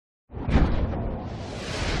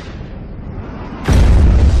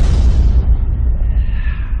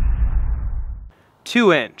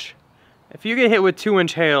2-inch. If you get hit with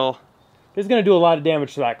 2-inch hail, it's gonna do a lot of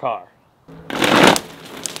damage to that car.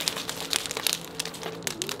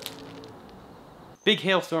 Big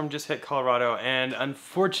hailstorm just hit Colorado, and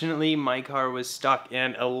unfortunately my car was stuck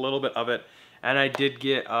in a little bit of it, and I did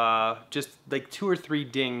get just like 2 or 3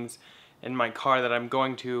 dings in my car that I'm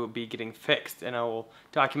going to be getting fixed, and I will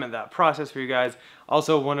document that process for you guys.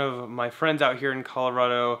 Also, one of my friends out here in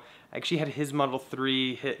Colorado actually had his Model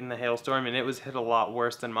 3 hit in the hailstorm, and it was hit a lot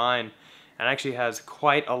worse than mine, and actually has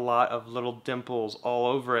quite a lot of little dimples all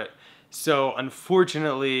over it. So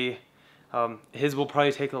unfortunately, his will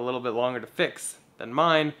probably take a little bit longer to fix than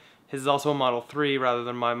mine. His is also a Model 3 rather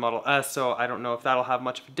than my Model S, so I don't know if that'll have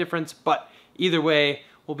much of a difference, but either way,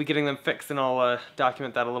 we'll be getting them fixed, and I'll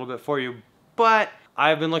document that a little bit for you. But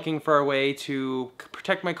I've been looking for a way to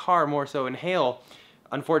protect my car more so in hail.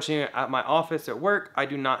 Unfortunately, at my office at work, I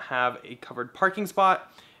do not have a covered parking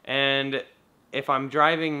spot, and if I'm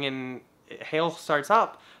driving and hail starts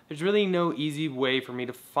up, there's really no easy way for me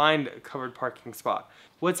to find a covered parking spot.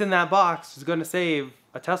 What's in that box is going to save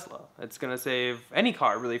a Tesla. It's going to save any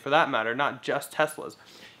car, really, for that matter, not just Teslas.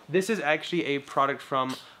 This is actually a product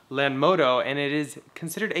from Lanmodo, and it is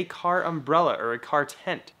considered a car umbrella or a car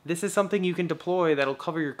tent. This is something you can deploy that'll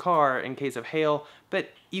cover your car in case of hail, but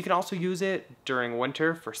you can also use it during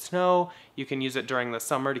winter for snow. You can use it during the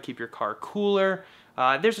summer to keep your car cooler.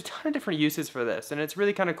 There's a ton of different uses for this, and it's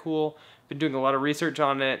really kind of cool. Been doing a lot of research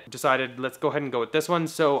on it, decided let's go ahead and go with this one.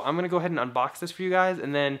 So I'm gonna go ahead and unbox this for you guys,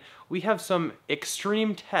 and then we have some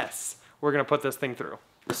extreme tests we're gonna put this thing through.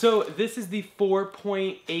 So this is the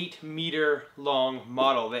 4.8 meter long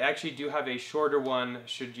model. They actually do have a shorter one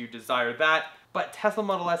should you desire that, but Tesla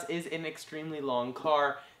Model S is an extremely long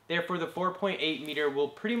car. Therefore, the 4.8 meter will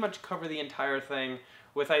pretty much cover the entire thing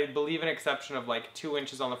with, I believe, an exception of like 2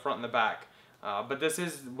 inches on the front and the back. But this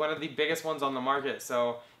is one of the biggest ones on the market,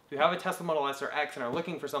 so if you have a Tesla Model S or X and are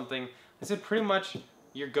looking for something, this is pretty much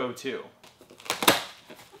your go-to.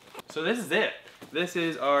 So this is it. This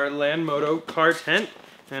is our Lanmodo car tent,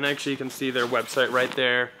 and actually you can see their website right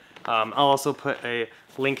there. I'll also put a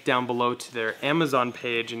link down below to their Amazon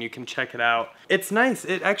page, and you can check it out. It's nice.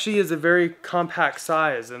 It actually is a very compact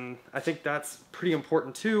size, and I think that's pretty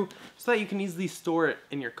important too, so that you can easily store it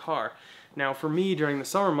in your car. Now for me, during the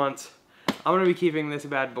summer months, I'm gonna be keeping this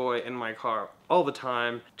bad boy in my car all the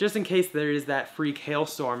time, just in case there is that freak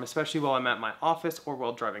hailstorm, especially while I'm at my office or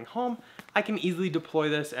while driving home. I can easily deploy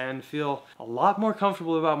this and feel a lot more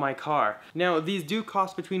comfortable about my car. Now, these do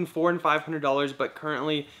cost between $400 and $500, but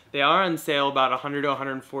currently they are on sale about $100 to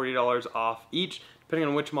 $140 off each, depending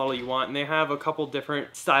on which model you want. And they have a couple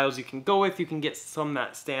different styles you can go with. You can get some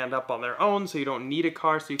that stand up on their own, so you don't need a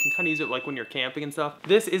car, so you can kind of use it like when you're camping and stuff.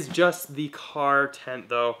 This is just the car tent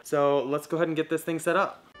though. So let's go ahead and get this thing set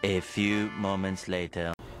up. A few moments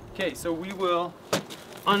later. Okay, so we will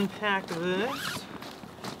unpack this.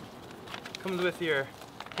 Comes with your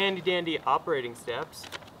handy dandy operating steps.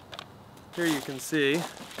 Here you can see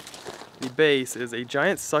the base is a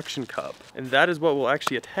giant suction cup, and that is what will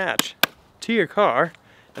actually attach to your car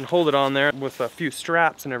and hold it on there with a few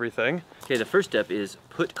straps and everything. Okay, the first step is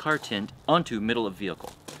put car tent onto middle of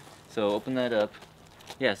vehicle. So open that up.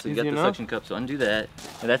 Yeah, so you got the suction cup, so undo that.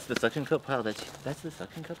 And that's the suction cup. Wow, that's the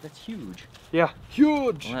suction cup? That's huge. Yeah,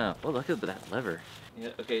 huge! Wow, oh, look at that lever. Yeah,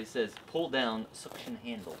 okay, it says pull down suction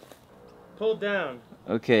handle. Pull down.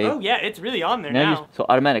 Okay. Oh yeah, it's really on there now. So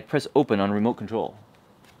automatic, press open on remote control.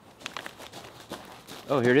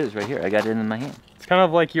 Oh, here it is right here. I got it in my hand. It's kind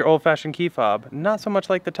of like your old-fashioned key fob. Not so much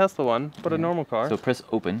like the Tesla one, but a normal car. So press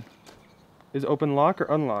open. Is open lock or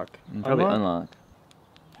unlock? Probably unlock.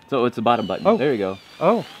 So it's the bottom button. Oh. There you go.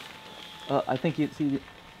 Oh. I think you see.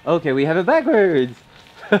 Okay, we have it backwards.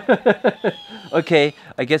 Okay,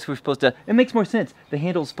 I guess we're supposed to. It makes more sense. The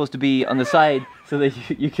handle's supposed to be on the side so that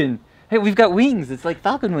you can. Hey, we've got wings. It's like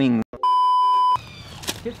falcon wings.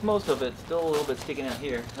 Gets most of it. Still a little bit sticking out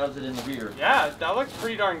here. How's it in the rear? Yeah, that looks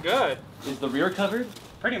pretty darn good. Is the rear covered?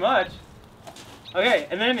 Pretty much. Okay,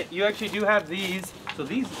 and then you actually do have these. So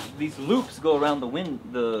these loops go around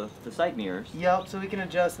the side mirrors. Yep, so we can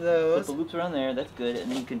adjust those. Put the loops around there. That's good,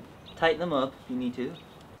 and then you can tighten them up if you need to.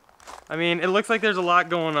 I mean, it looks like there's a lot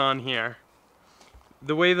going on here.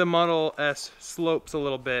 The way the Model S slopes a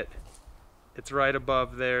little bit, it's right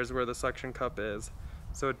above there's where the suction cup is.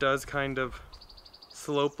 So it does kind of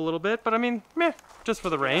slope a little bit, but I mean, meh, just for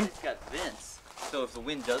the rain. It's got vents, so if the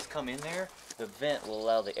wind does come in there, the vent will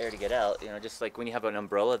allow the air to get out. You know, just like when you have an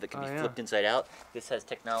umbrella that can be flipped inside out. This has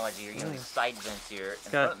technology, you know, these side vents here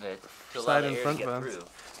in front of it to allow the air to get through.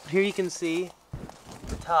 Here you can see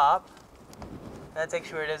the top. That's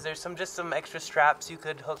actually where it is. There's just some extra straps you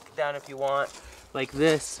could hook down if you want. like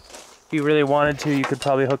this. If you really wanted to, you could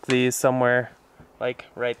probably hook these somewhere, like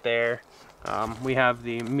right there. We have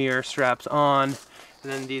the mirror straps on,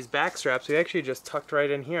 and then these back straps we actually just tucked right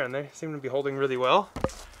in here, and they seem to be holding really well.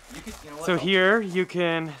 So here you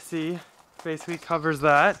can see, basically covers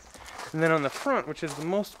that. And then on the front, which is the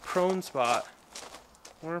most prone spot,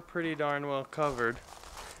 we're pretty darn well covered.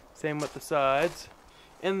 Same with the sides.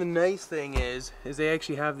 And the nice thing is they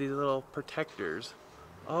actually have these little protectors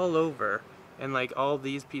all over. And like all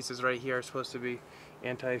these pieces right here are supposed to be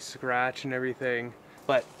anti-scratch and everything.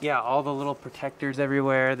 But yeah, all the little protectors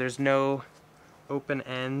everywhere. There's no open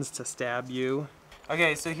ends to stab you.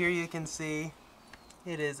 Okay, so here you can see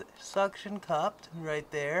it is suction cupped right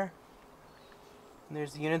there. And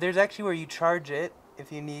there's the unit. There's actually where you charge it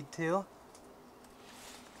if you need to.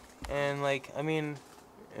 And like, I mean,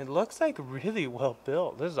 it looks like really well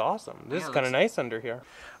built. This is awesome. This is kind of nice under here.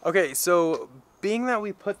 Okay, so being that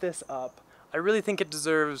we put this up, I really think it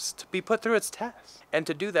deserves to be put through its test. And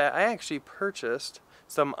to do that, I actually purchased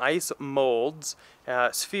some ice molds,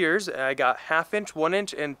 spheres. I got 1/2 inch, 1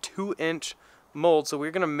 inch, and 2 inch molds. So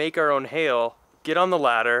we're gonna make our own hail, get on the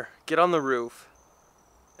ladder, get on the roof,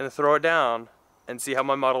 and throw it down and see how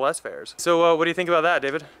my Model S fares. So what do you think about that,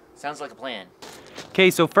 David? Sounds like a plan.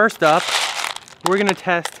 Okay, so first up, we're gonna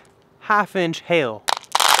test 1/2 inch hail.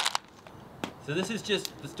 So this is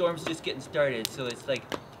just, the storm's just getting started, so it's like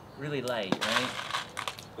really light, right?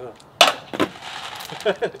 Oh.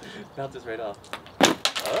 Bounces right off.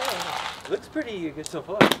 Oh, looks pretty good so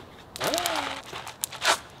far.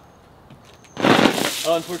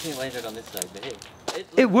 Oh, unfortunately it landed on this side, but hey.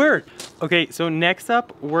 It worked! Okay, so next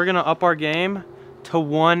up, we're gonna up our game to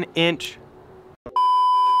 1 inch.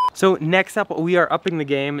 So next up, we are upping the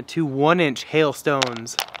game to 1 inch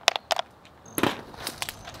hailstones.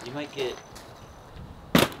 You might get...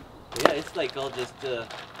 Yeah, it's like all just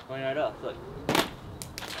going right off, look.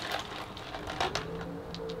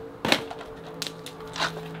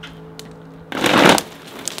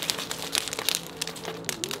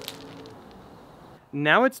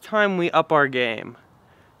 Now it's time we up our game.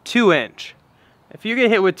 2 inch. If you get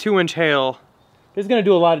hit with 2 inch hail, it's gonna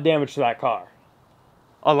do a lot of damage to that car.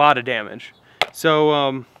 A lot of damage.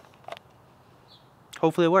 So,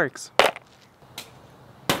 hopefully it works.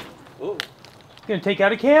 Oh. It's gonna take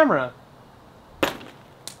out a camera.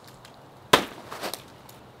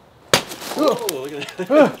 Oh, look at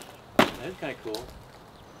that. That's kind of cool.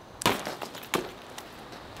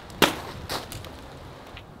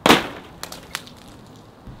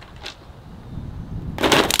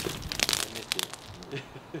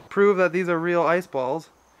 Prove that these are real ice balls.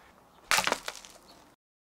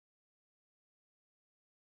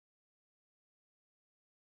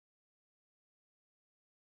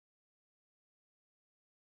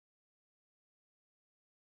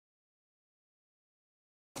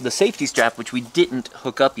 The safety strap, which we didn't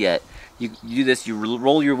hook up yet, you do this, you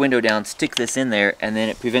roll your window down, stick this in there, and then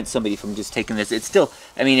it prevents somebody from just taking this. It's still,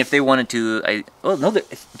 I mean, if they wanted to, oh no,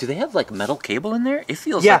 do they have like metal cable in there? It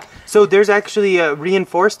feels like... so there's actually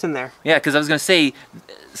reinforced in there. Yeah, because I was going to say,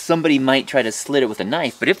 somebody might try to slit it with a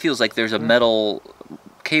knife, but it feels like there's a metal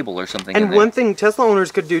cable or something in And there. one thing Tesla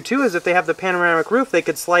owners could do too is if they have the panoramic roof, they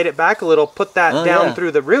could slide it back a little, put that down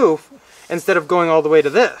through the roof, instead of going all the way to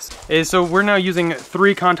this. So we're now using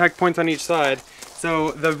 3 contact points on each side.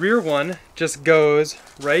 So the rear one just goes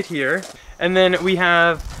right here, and then we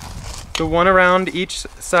have the one around each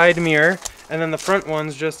side mirror, and then the front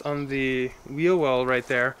one's just on the wheel well right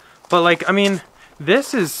there. But like, I mean,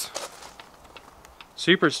 this is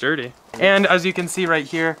super sturdy. And as you can see right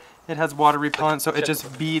here, it has water repellent, so it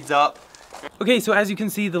just beads up. Okay, so as you can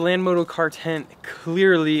see, the Lanmodo car tent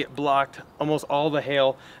clearly blocked almost all the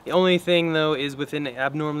hail. The only thing though is with an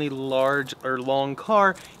abnormally large or long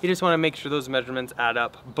car, you just want to make sure those measurements add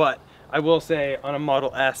up. But I will say on a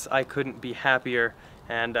Model S, I couldn't be happier,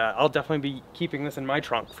 and I'll definitely be keeping this in my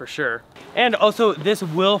trunk for sure. And also, this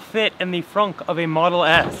will fit in the frunk of a Model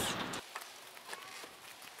S.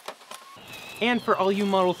 And for all you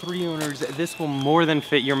Model 3 owners, this will more than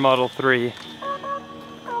fit your Model 3.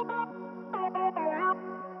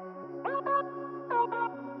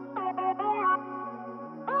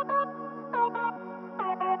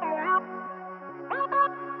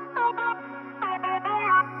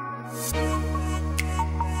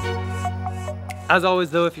 As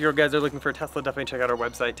always though, if you guys are looking for a Tesla, definitely check out our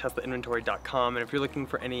website, teslainventory.com. And if you're looking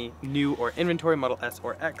for any new or inventory, Model S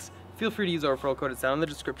or X, feel free to use our referral code. It's down in the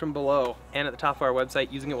description below. And at the top of our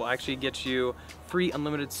website, using it will actually get you free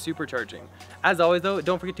unlimited supercharging. As always though,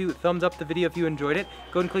 don't forget to thumbs up the video if you enjoyed it.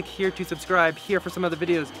 Go ahead and click here to subscribe, here for some other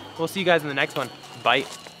videos. We'll see you guys in the next one. Bye.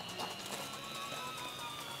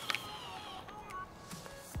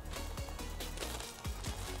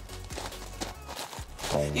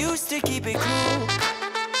 Used to keep it cool.